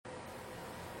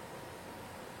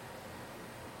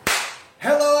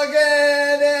Hello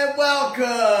again and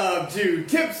welcome to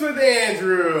Tips with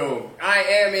Andrew. I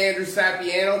am Andrew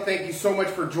Sapiano. Thank you so much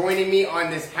for joining me on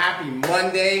this happy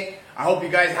Monday. I hope you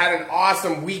guys had an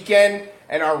awesome weekend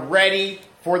and are ready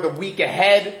for the week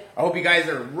ahead. I hope you guys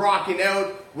are rocking out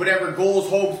whatever goals,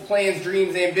 hopes, plans,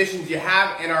 dreams, ambitions you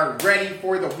have and are ready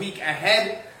for the week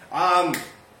ahead.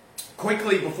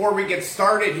 Quickly, before we get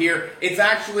started here, it's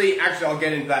actually I'll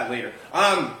get into that later.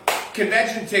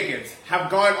 Convention tickets have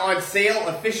gone on sale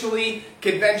officially.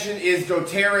 Convention is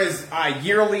doTERRA's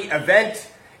yearly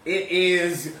event. It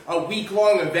is a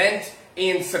week-long event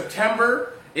in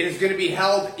September. It is going to be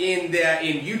held in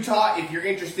Utah. If you're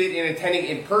interested in attending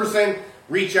in person,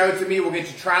 reach out to me. We'll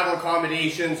get you travel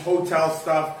accommodations, hotel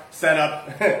stuff set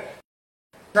up,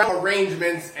 travel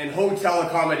arrangements, and hotel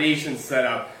accommodations set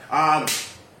up.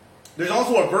 There's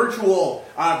also a virtual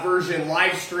version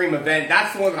live stream event.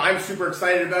 That's the one that I'm super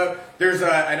excited about. There's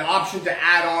an option to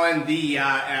add on the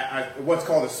what's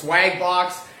called a swag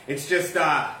box. It's just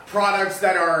products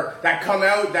that come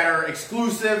out that are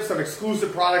exclusive, some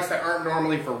exclusive products that aren't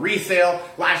normally for resale.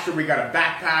 Last year we got a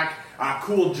backpack,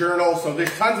 cool journal. So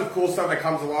there's tons of cool stuff that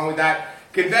comes along with that.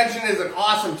 Convention is an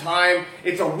awesome time.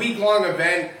 It's a week-long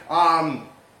event.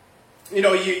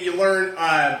 You learn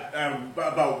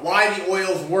about why the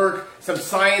oils work, some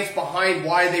science behind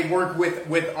why they work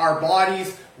with our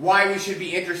bodies, why we should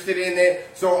be interested in it.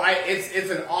 So it's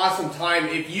an awesome time.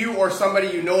 If you or somebody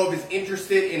you know of is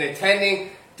interested in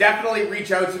attending, definitely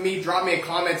reach out to me, drop me a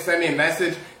comment, send me a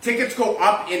message. Tickets go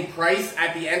up in price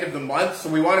at the end of the month, so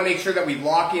we want to make sure that we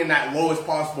lock in that lowest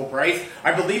possible price.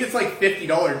 I believe it's like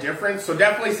 $50 difference, so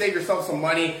definitely save yourself some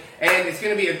money, and it's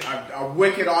going to be a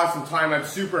wicked awesome time. I'm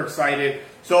super excited.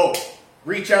 So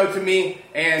reach out to me,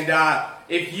 and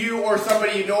if you or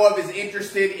somebody you know of is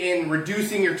interested in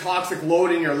reducing your toxic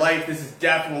load in your life, this is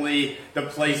definitely the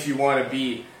place you want to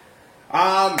be.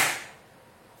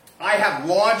 I have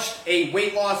launched a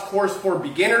weight loss course for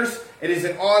beginners. It is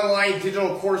an online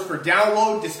digital course for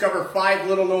download. Discover 5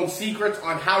 little-known secrets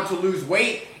on how to lose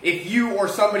weight. If you or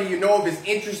somebody you know of is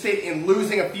interested in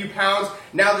losing a few pounds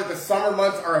now that the summer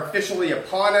months are officially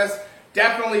upon us,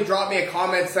 definitely drop me a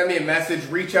comment, send me a message,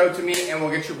 reach out to me, and we'll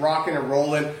get you rocking and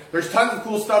rolling. There's tons of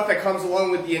cool stuff that comes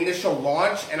along with the initial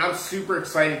launch, and I'm super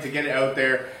excited to get it out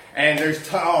there. And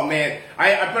oh man,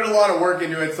 I put a lot of work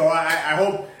into it, so I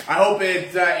hope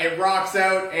it rocks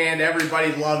out and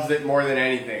everybody loves it more than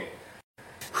anything.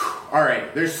 All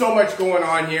right, there's so much going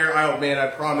on here. Oh man, I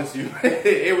promise you,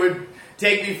 it would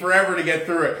take me forever to get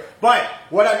through it. But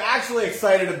what I'm actually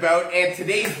excited about, and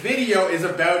today's video is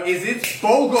it's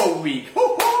BOGO week.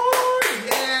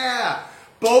 Yeah,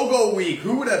 BOGO week.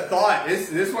 Who would have thought?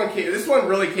 This one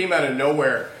really came out of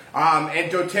nowhere. And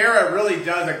doTERRA really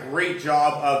does a great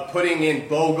job of putting in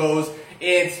BOGOs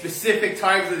in specific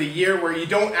times of the year where you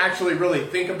don't actually really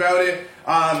think about it.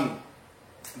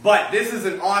 But this is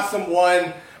an awesome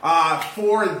one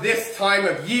for this time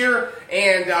of year,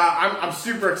 and I'm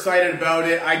super excited about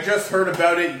it. I just heard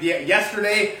about it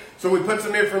yesterday, so we put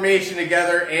some information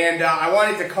together, and I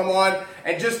wanted to come on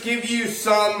and just give you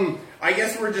some, I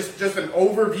guess we're just an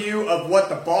overview of what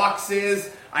the box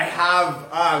is. I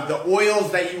have the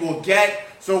oils that you will get.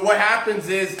 So what happens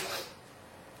is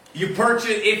you purchase,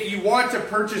 if you want to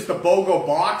purchase the BOGO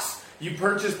box, you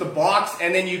purchase the box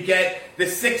and then you get the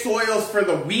 6 oils for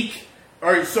the week.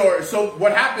 So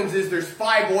what happens is there's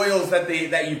 5 oils that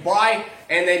you buy,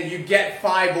 and then you get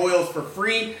 5 oils for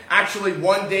free. Actually,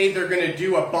 one day they're going to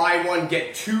do a buy one,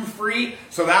 get 2 free.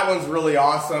 So that one's really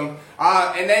awesome.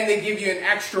 And then they give you an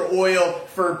extra oil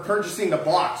for purchasing the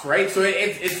box, right? So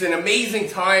it's an amazing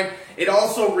time. It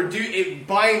also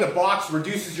buying the box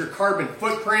reduces your carbon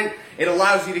footprint. It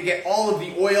allows you to get all of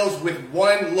the oils with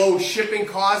one low shipping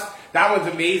cost. That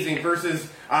one's amazing versus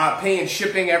paying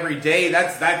shipping every day.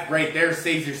 That right there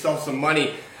saves yourself some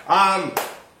money.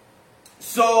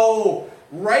 So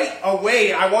right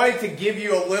away, I wanted to give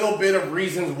you a little bit of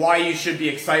reasons why you should be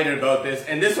excited about this.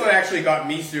 And this one actually got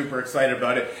me super excited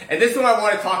about it. And this one I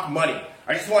want to talk money.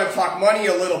 I just want to talk money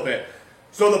a little bit.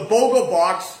 So the BOGO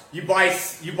box, you buy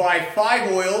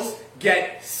 5 oils,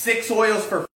 get 6 oils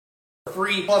for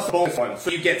free plus a bonus one.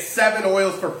 So you get 7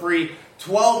 oils for free,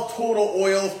 12 total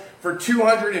oils for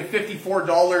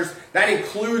 $254. That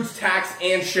includes tax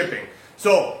and shipping.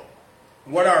 So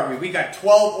what are we? We got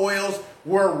 12 oils.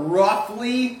 We're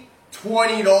roughly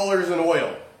 $20 an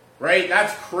oil, right?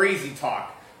 That's crazy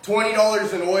talk.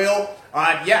 $20 an oil,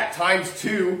 times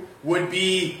 2 would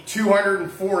be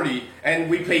 $240, and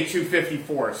we pay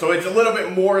 $254. So it's a little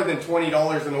bit more than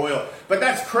 $20 an oil. But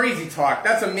that's crazy talk.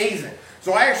 That's amazing.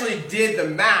 So I actually did the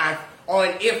math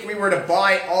on if we were to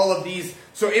buy all of these.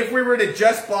 So if we were to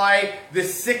just buy the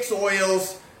 6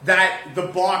 oils that the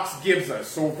box gives us.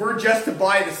 So if we're just to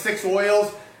buy the 6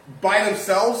 oils by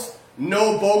themselves,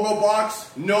 no BOGO box,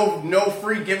 no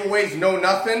free giveaways, no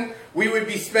nothing, we would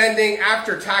be spending,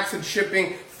 after tax and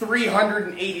shipping,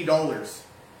 $380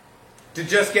 to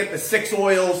just get the 6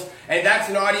 oils, and that's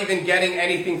not even getting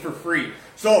anything for free.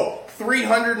 So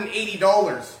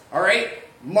 $380, all right,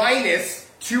 minus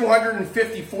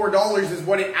 $254 is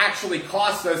what it actually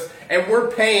costs us, and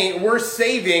we're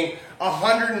saving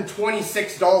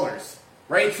 $126,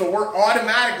 right? So we're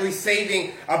automatically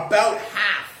saving about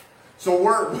half. So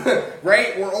we're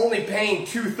only paying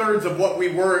 2/3 of what we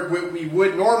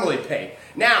would normally pay.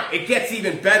 Now it gets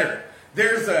even better.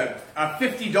 There's a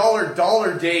 $50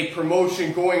 Dollar Day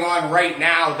promotion going on right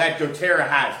now that doTERRA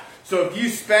has. So if you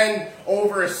spend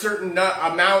over a certain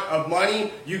amount of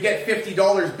money, you get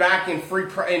 $50 back in free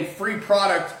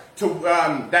product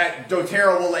that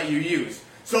doTERRA will let you use.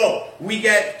 So we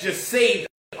just saved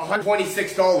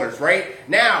 $126, right?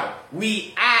 Now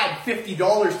we add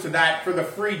 $50 to that for the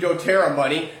free doTERRA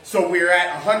money, so we're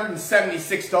at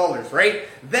 $176, right?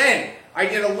 Then I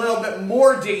did a little bit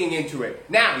more digging into it.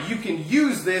 Now you can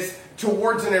use this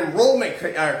towards an enrollment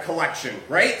collection,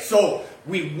 right? So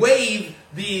we waive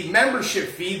the membership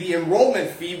fee, the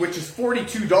enrollment fee, which is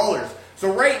 $42. So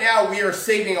right now we are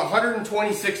saving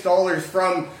 $126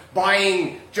 from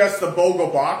buying just the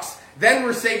BOGO box. Then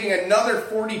we're saving another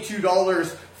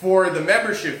 $42 for the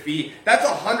membership fee. That's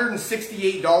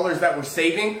 $168 that we're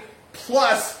saving.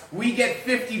 Plus, we get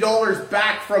 $50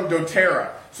 back from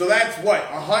doTERRA. So that's what?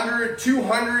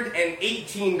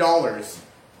 $218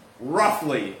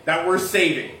 roughly that we're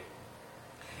saving.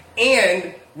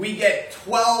 And we get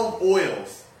 12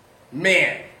 oils.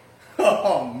 Man.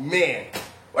 Oh man.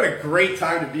 What a great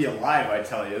time to be alive, I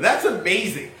tell you. That's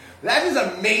amazing. That is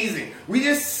amazing.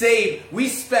 We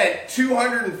spent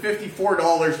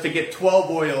 $254 to get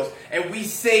 12 oils, and we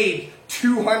saved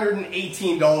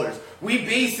 $218. We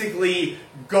basically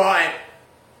got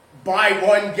buy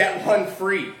one, get one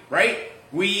free, right?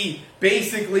 We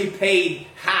basically paid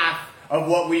half of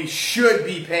what we should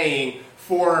be paying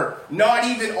for not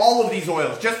even all of these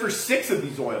oils, just for 6 of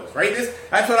these oils, right?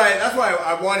 That's why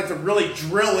I wanted to really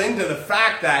drill into the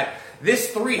fact that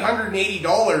this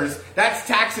 $380, that's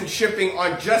tax and shipping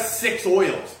on just 6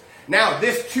 oils. Now,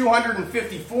 this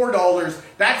 $254,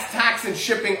 that's tax and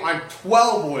shipping on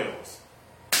 12 oils.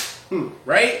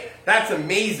 Right? That's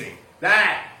amazing.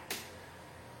 Right?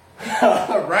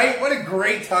 What a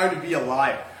great time to be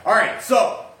alive. Alright,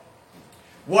 so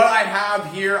what I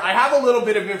have here, I have a little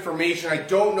bit of information. I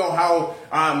don't know how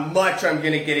much I'm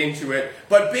going to get into it.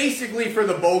 But basically for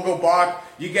the BOGO box,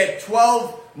 you get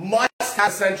 12 must-have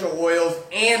essential oils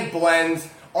and blends,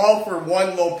 all for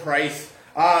one low price.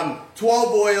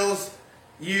 12 oils,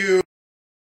 you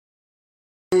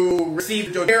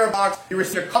receive the doTERRA box, you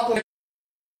receive a couple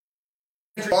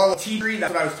bottle of tea tree,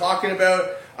 that's what I was talking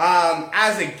about,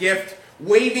 as a gift,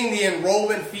 waiving the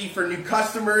enrollment fee for new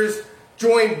customers,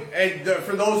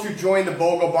 for those who join the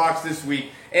BOGO box this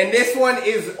week. And this one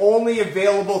is only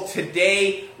available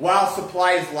today while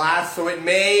supplies last, so it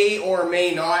may or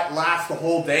may not last the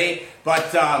whole day.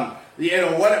 But you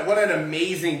know, what an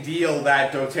amazing deal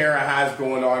that doTERRA has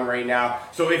going on right now.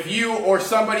 So if you or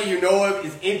somebody you know of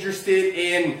is interested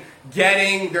in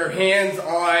getting their hands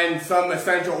on some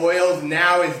essential oils,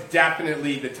 now is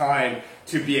definitely the time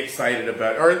to be excited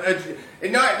about, or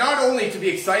not only to be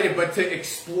excited, but to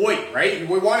exploit, right?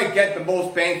 We want to get the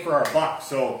most bang for our buck,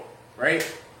 so, right?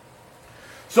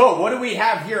 So, what do we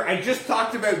have here? I just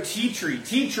talked about tea tree.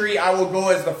 Tea tree, I will go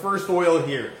as the first oil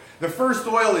here. The first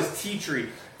oil is tea tree.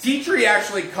 Tea tree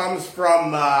actually comes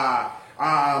from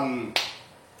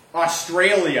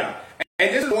Australia.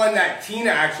 And this is one that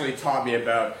Tina actually taught me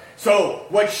about. So,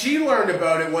 what she learned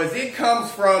about it was it comes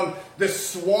from the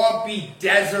swampy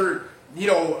desert, you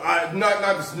know,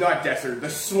 not desert, the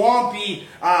swampy,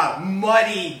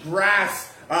 muddy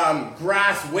grass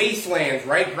wastelands,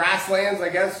 right? Grasslands, I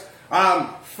guess,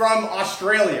 from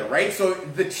Australia, right? So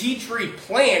the tea tree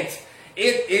plant,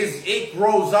 it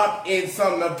grows up in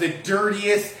some of the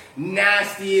dirtiest,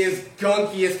 nastiest,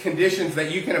 gunkiest conditions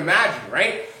that you can imagine,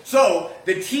 right? So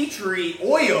the tea tree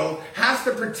oil has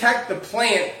to protect the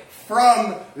plant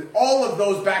from all of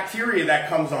those bacteria that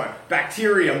comes on.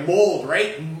 Bacteria, mold,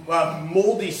 right?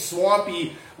 Moldy,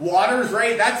 swampy waters,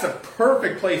 right? That's a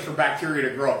perfect place for bacteria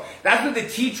to grow. That's what the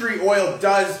tea tree oil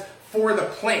does for the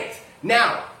plant.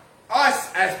 Now,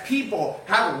 us as people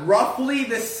have roughly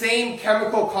the same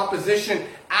chemical composition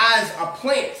as a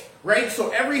plant, right? So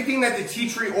everything that the tea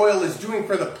tree oil is doing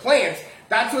for the plant,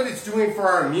 that's what it's doing for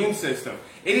our immune system.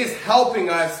 it is helping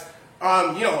us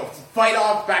fight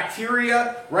off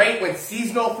bacteria, right? When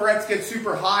seasonal threats get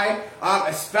super high,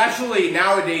 especially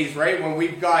nowadays, right? When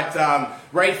we've got,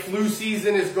 flu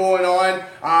season is going on.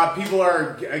 People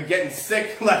are getting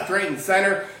sick left, right, and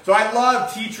center. So I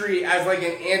love tea tree as like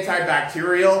an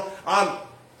antibacterial. I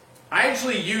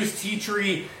actually use tea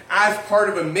tree as part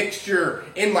of a mixture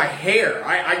in my hair.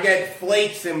 I get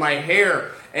flakes in my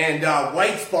hair and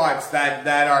white spots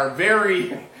that are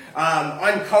very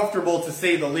uncomfortable, to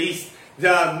say the least.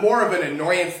 More of an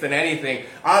annoyance than anything.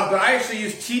 But I actually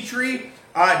use tea tree,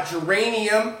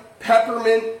 geranium,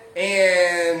 peppermint,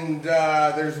 and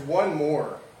there's one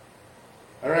more.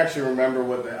 I don't actually remember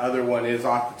what the other one is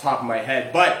off the top of my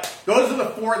head. But those are the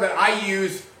 4 that I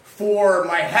use for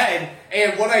my head.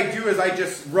 And what I do is I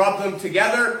just rub them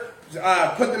together,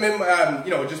 put them in,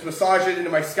 just massage it into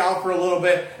my scalp for a little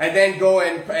bit, and then go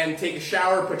and take a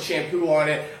shower, put shampoo on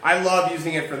it. I love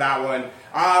using it for that one.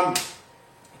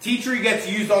 Tea tree gets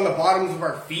used on the bottoms of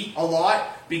our feet a lot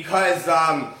because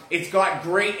it's got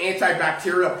great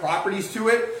antibacterial properties to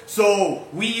it. So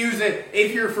we use it,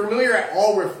 if you're familiar at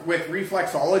all with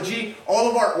reflexology, all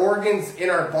of our organs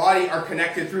in our body are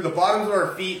connected through the bottoms of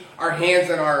our feet, our hands,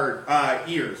 and our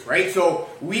ears, right? So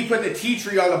we put the tea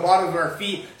tree on the bottoms of our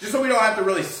feet just so we don't have to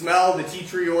really smell the tea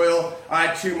tree oil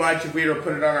too much if we were to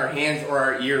put it on our hands or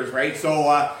our ears, right?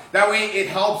 So that way it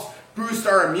helps boost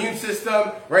our immune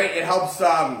system, right? It helps,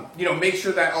 make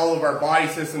sure that all of our body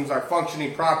systems are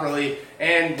functioning properly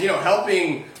and,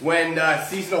 helping when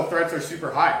seasonal threats are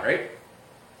super high, right?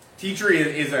 Tea tree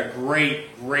is a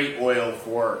great oil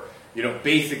for,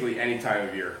 basically any time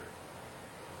of year.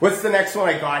 What's the next one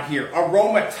I got here?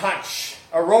 Aroma Touch.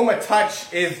 Aroma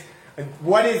Touch is,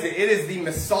 what is it? It is the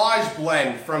massage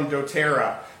blend from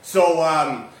doTERRA. So,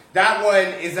 that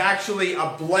one is actually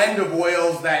a blend of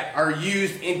oils that are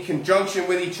used in conjunction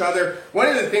with each other. One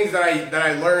of the things that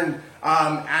I learned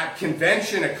at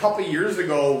convention a couple years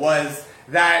ago was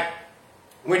that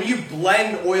when you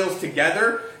blend oils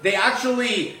together, they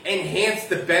actually enhance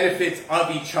the benefits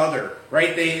of each other,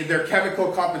 right? Their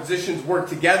chemical compositions work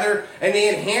together and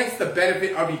they enhance the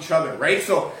benefit of each other, right?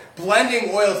 So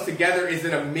blending oils together is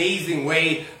an amazing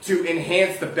way to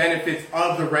enhance the benefits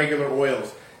of the regular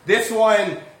oils. This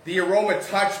one, the Aroma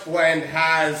Touch blend,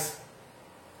 has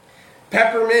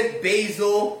peppermint,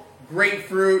 basil,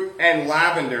 grapefruit, and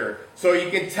lavender. So you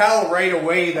can tell right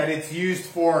away that it's used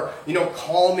for,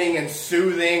 calming and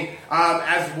soothing,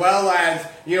 as well as,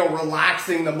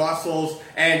 relaxing the muscles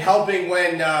and helping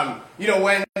when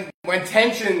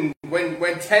tensions,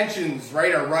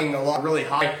 right, are running a lot really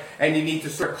high and you need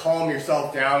to sort of calm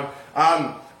yourself down.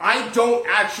 I don't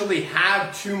actually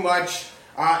have too much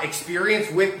experience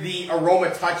with the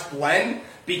Aroma Touch blend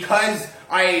because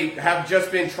I have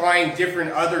just been trying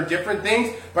different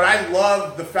things, but I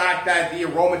love the fact that the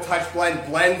Aroma Touch blend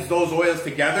blends those oils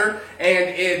together, and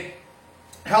it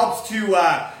helps to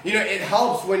it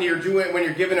helps when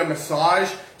you're giving a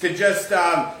massage to just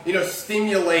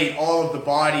stimulate all of the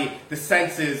body, the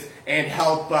senses, and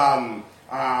help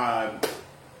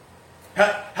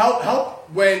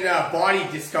when body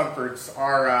discomforts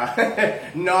are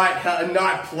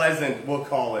not pleasant, we'll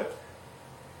call it.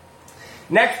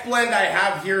 Next blend I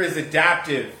have here is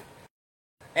Adaptive.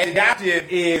 And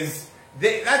Adaptive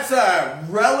that's a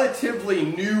relatively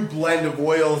new blend of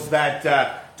oils that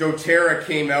doTERRA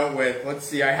came out with. Let's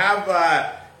see, I have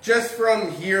just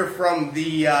from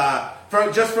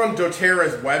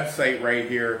doTERRA's website right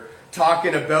here,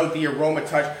 talking about the Aroma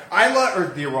Touch.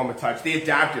 The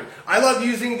Adaptive. I love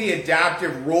using the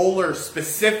Adaptive roller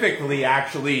specifically,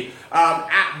 actually,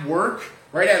 at work,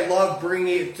 right? I love bringing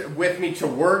it with me to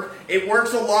work. It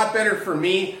works a lot better for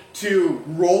me to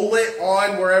roll it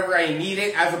on wherever I need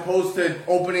it as opposed to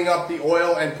opening up the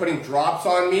oil and putting drops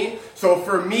on me. So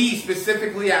for me,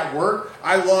 specifically at work,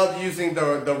 I love using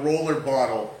the roller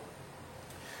bottle.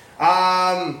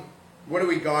 What do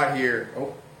we got here?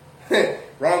 Oh.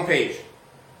 Wrong page.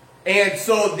 And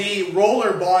so the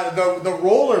roller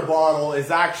bottle is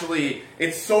actually,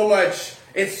 it's so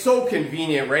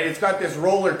convenient, right? It's got this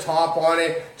roller top on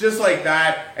it, just like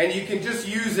that, and you can just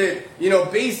use it,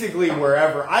 basically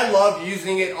wherever. I love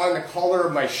using it on the collar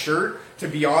of my shirt, to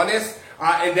be honest,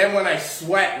 and then when I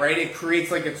sweat, right, it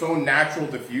creates like its own natural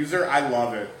diffuser. I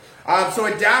love it. So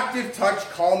Adaptive Touch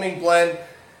Calming Blend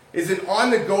is an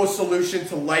on-the-go solution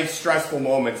to life's stressful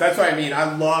moments. That's what I mean.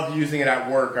 I love using it at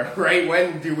work, right?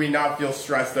 When do we not feel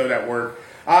stressed out at work?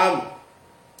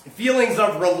 Feelings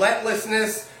of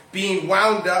restlessness, being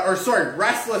wound up,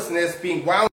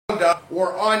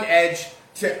 or on edge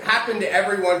to happen to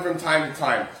everyone from time to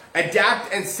time.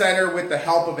 Adapt and center with the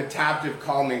help of Adaptive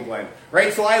Calming Blend,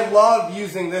 right? So I love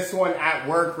using this one at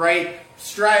work, right?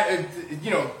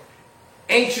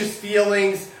 Anxious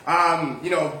feelings,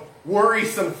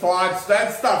 worrisome thoughts.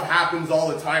 That stuff happens all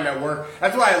the time at work.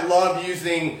 That's why I love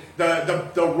using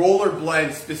the roller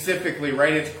blend specifically,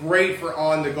 right? It's great for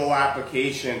on-the-go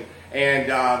application,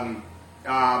 and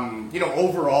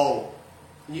overall,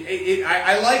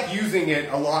 I like using it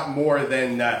a lot more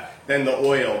than the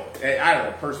oil. I don't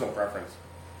know, personal preference.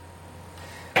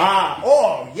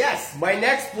 Oh yes, my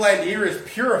next blend here is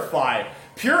Purify.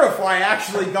 Purify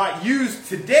actually got used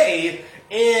today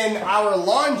in our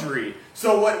laundry.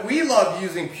 So what we love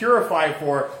using Purify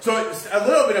for, so it's a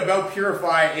little bit about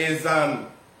Purify is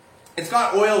it's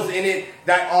got oils in it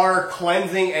that are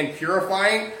cleansing and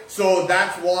purifying. So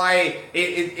that's why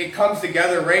it comes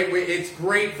together, right? It's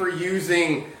great for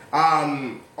using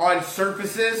on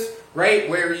surfaces, right,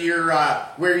 where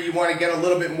you want to get a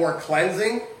little bit more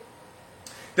cleansing.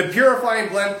 The Purifying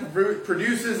Blend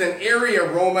produces an airy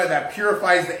aroma that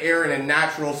purifies the air in a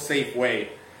natural, safe way.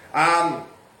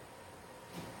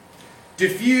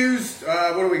 Diffused,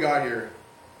 what do we got here?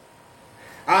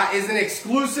 Is an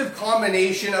exclusive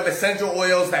combination of essential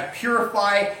oils that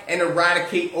purify and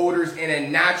eradicate odors in a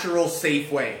natural,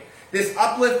 safe way. This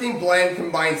uplifting blend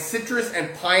combines citrus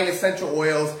and pine essential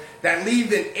oils that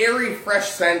leave an airy, fresh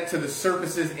scent to the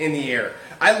surfaces in the air.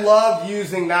 I love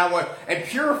using that one. And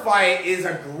Purify is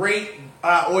a great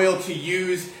oil to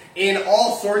use in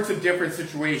all sorts of different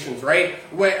situations, right?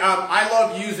 I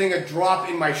love using a drop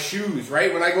in my shoes,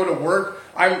 right? When I go to work,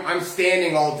 I'm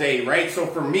standing all day, right? So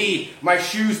for me, my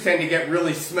shoes tend to get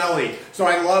really smelly. So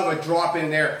I love a drop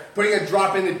in there. Putting a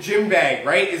drop in the gym bag,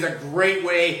 right, is a great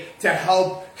way to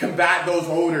help combat those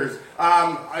odors.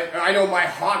 I know my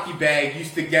hockey bag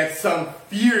used to get some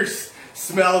fierce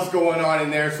smells going on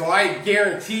in there, so I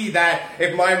guarantee that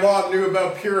if my mom knew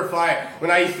about Purify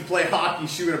when I used to play hockey,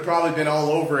 she would have probably been all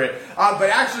over it. But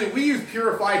actually, we use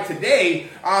Purify today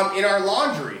in our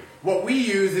laundry. What we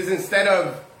use is instead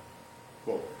of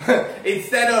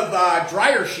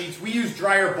dryer sheets, we use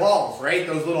dryer balls, right?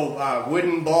 Those little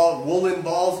woolen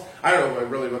balls. I don't know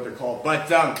really what they're called, but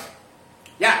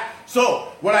yeah.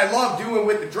 So what I love doing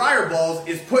with the dryer balls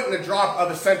is putting a drop of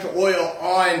essential oil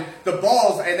on the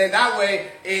balls, and then that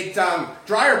way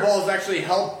dryer balls actually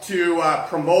help to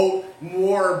promote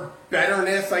more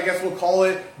betterness, I guess we'll call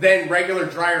it, than regular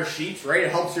dryer sheets, right?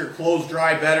 It helps your clothes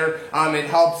dry better. It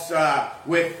helps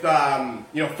with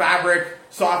fabric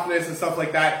softness and stuff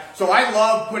like that. So I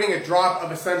love putting a drop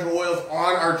of essential oils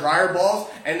on our dryer balls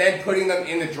and then putting them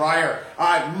in the dryer.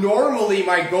 Normally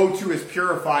my go-to is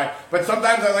Purify, but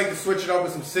sometimes I like to switch it up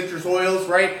with some citrus oils,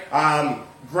 right?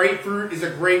 Grapefruit is a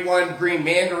great one. Green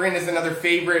mandarin is another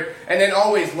favorite. And then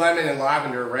always lemon and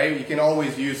lavender, right? You can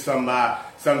always use some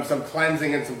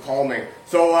cleansing and some calming.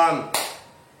 So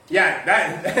yeah,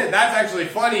 that's actually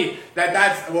funny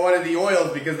that's one of the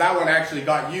oils, because that one actually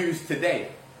got used today.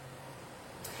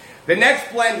 The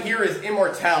next blend here is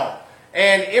Immortelle.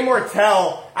 And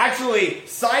Immortelle, actually,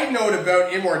 side note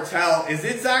about Immortelle is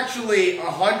it's actually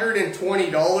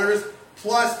 $120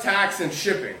 plus tax and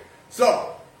shipping.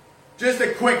 So, just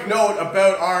a quick note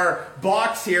about our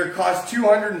box here, costs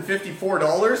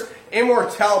 $254.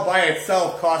 Immortelle by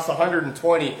itself costs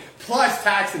 $120 plus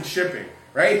tax and shipping,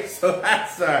 right? So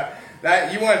that's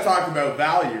that you want to talk about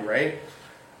value, right?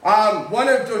 One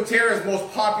of doTERRA's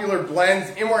most popular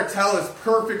blends, Immortelle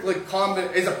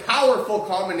is a powerful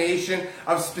combination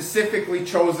of specifically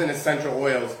chosen essential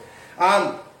oils.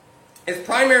 Its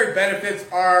primary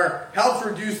benefits are helps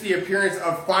reduce the appearance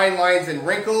of fine lines and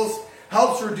wrinkles,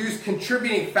 helps reduce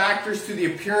contributing factors to the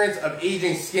appearance of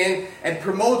aging skin, and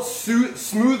promotes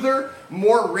smoother,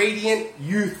 more radiant,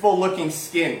 youthful looking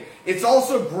skin. It's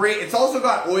also great. It's also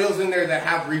got oils in there that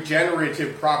have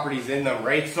regenerative properties in them,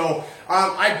 right? So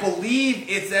I believe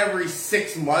it's every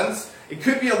 6 months. It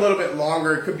could be a little bit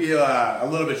longer. It could be a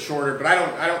little bit shorter, but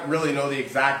I don't really know the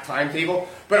exact timetable.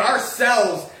 But our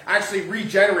cells actually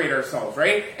regenerate ourselves,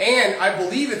 right? And I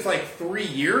believe it's like 3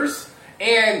 years.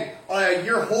 And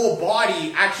your whole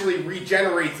body actually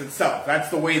regenerates itself. That's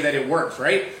the way that it works,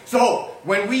 right? So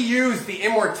when we use the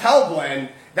Immortelle blend,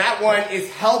 that one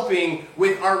is helping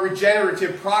with our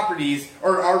regenerative properties,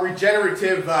 or our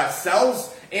regenerative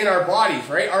cells in our bodies,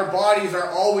 right? Our bodies are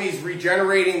always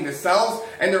regenerating the cells,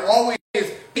 and they're always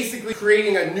basically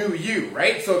creating a new you,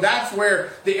 right? So that's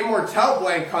where the Immortelle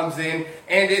blend comes in,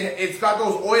 and it's got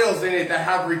those oils in it that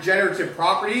have regenerative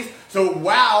properties. So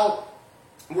while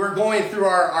we're going through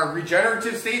our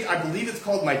regenerative stage, I believe it's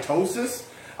called mitosis,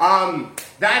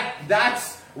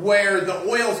 that's where the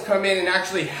oils come in and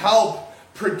actually help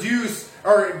produce,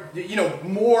 or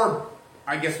more,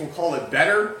 I guess we'll call it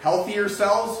better, healthier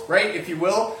cells, right, if you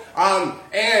will,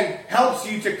 and helps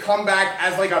you to come back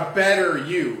as like a better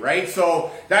you, right?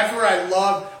 So that's where I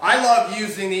love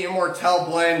using the Immortelle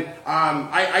blend.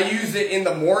 I use it in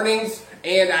the mornings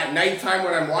and at nighttime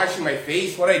when I'm washing my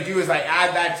face. What I do is I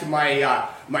add that to my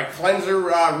my cleanser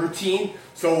routine.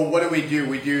 So what do?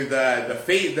 We do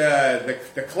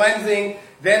the cleansing,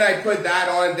 then I put that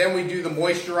on, then we do the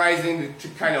moisturizing to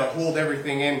kind of hold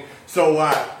everything in. So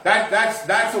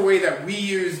that's a way that we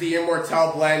use the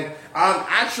Immortelle blend.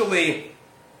 Actually,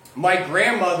 my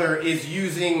grandmother is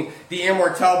using the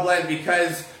Immortelle blend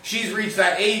because she's reached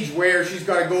that age where she's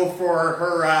got to go for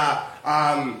her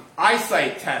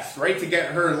eyesight test, right, to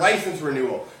get her license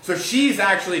renewal. So she's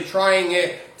actually trying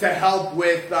it to help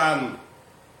with her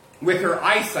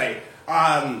eyesight.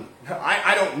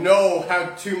 I don't know how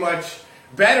too much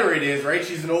better it is, right?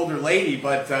 She's an older lady,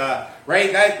 but right,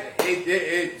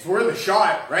 it's worth a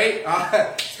shot, right?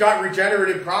 It's got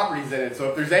regenerative properties in it, so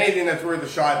if there's anything that's worth a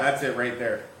shot, that's it right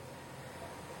there.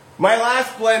 My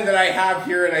last blend that I have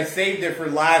here, and I saved it for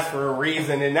last for a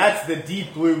reason, and that's the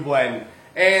Deep Blue blend.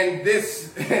 And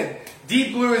this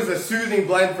Deep Blue is a soothing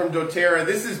blend from doTERRA.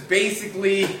 This is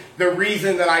basically the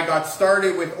reason that I got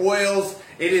started with oils.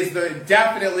 It is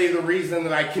definitely the reason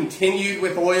that I continued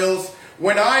with oils.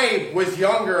 When I was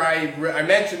younger, I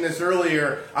mentioned this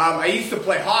earlier, I used to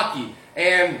play hockey.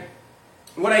 And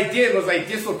what I did was I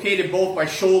dislocated both my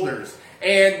shoulders.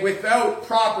 And without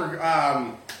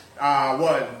proper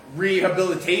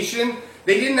rehabilitation,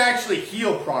 they didn't actually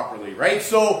heal properly, right?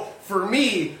 So for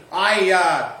me,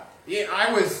 I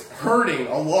was hurting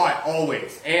a lot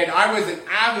always. And I was an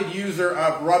avid user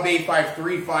of Rub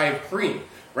A535 cream,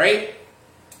 right?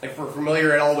 If we're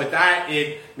familiar at all with that,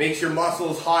 it makes your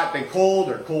muscles hot then cold,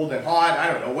 or cold then hot,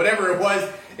 I don't know, whatever it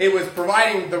was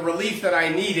providing the relief that I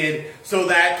needed so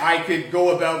that I could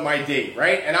go about my day,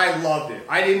 right? And I loved it.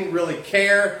 I didn't really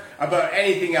care about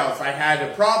anything else. I had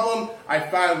a problem, I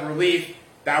found relief,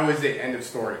 that was it, end of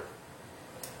story.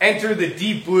 Enter the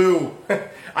Deep Blue.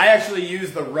 I actually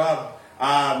use the rub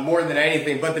more than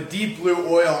anything, but the Deep Blue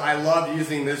oil, I love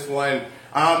using this one.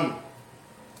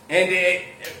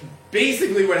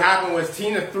 Basically what happened was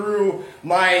Tina threw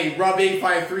my Rub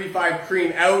A535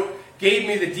 cream out, gave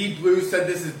me the Deep Blue, said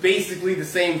this is basically the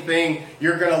same thing,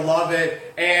 you're going to love it.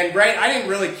 And right, I didn't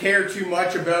really care too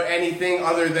much about anything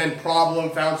other than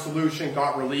problem, found solution,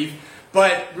 got relief.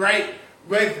 But right,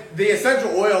 with the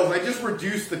essential oils, I just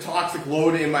reduced the toxic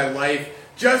load in my life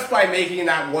just by making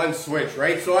that one switch,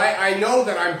 right? So I know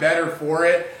that I'm better for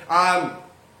it. And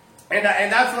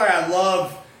that's why I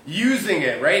love using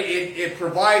it, right? It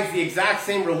provides the exact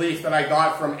same relief that I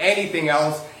got from anything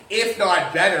else, if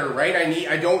not better, right?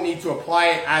 I don't need to apply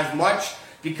it as much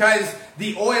because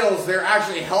the oils, they're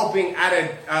actually helping at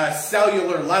a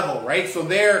cellular level, right? So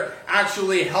they're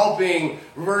actually helping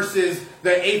versus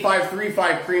the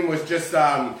A535 cream was just,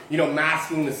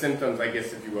 masking the symptoms, I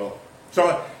guess, if you will.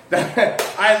 So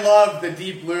I love the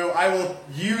Deep Blue. I will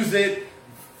use it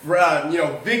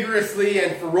vigorously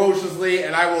and ferociously,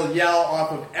 and I will yell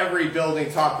off of every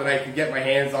building top that I can get my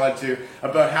hands onto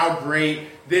about how great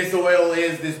this oil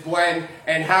is, this blend,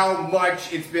 and how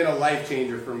much it's been a life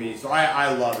changer for me. So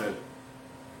I love it.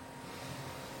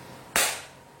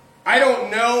 I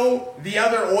don't know the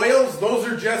other oils. Those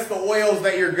are just the oils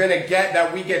that you're going to get,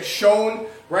 that we get shown,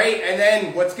 right? And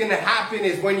then what's going to happen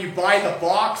is when you buy the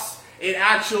box, it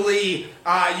actually,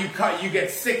 you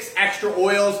get 6 extra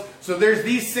oils. So there's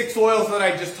these 6 oils that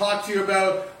I just talked to you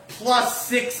about, plus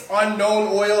 6 unknown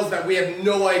oils that we have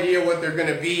no idea what they're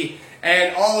going to be.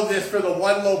 And all of this for the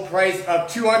one low price of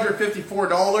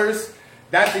 $254.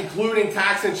 That's including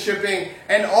tax and shipping.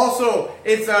 And also,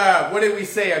 it's what did we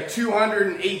say, a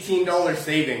 $218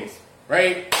 savings,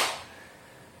 right?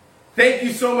 Thank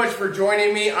you so much for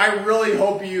joining me. I really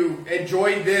hope you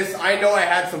enjoyed this. I know I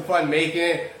had some fun making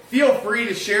it. Feel free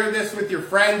to share this with your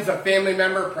friends, a family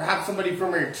member, perhaps somebody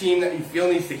from your team that you feel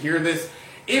needs to hear this.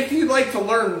 If you'd like to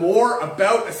learn more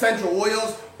about essential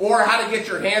oils or how to get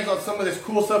your hands on some of this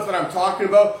cool stuff that I'm talking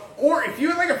about, or if you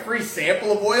would like a free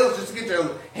sample of oils just to get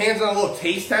your hands on a little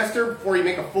taste tester before you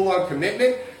make a full-on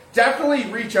commitment, definitely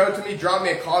reach out to me, drop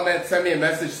me a comment, send me a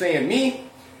message saying me,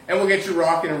 and we'll get you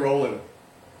rocking and rolling.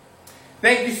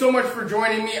 Thank you so much for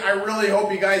joining me. I really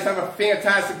hope you guys have a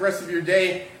fantastic rest of your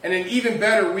day and an even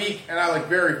better week, and I look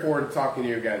very forward to talking to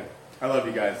you again. I love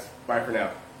you guys. Bye for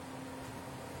now.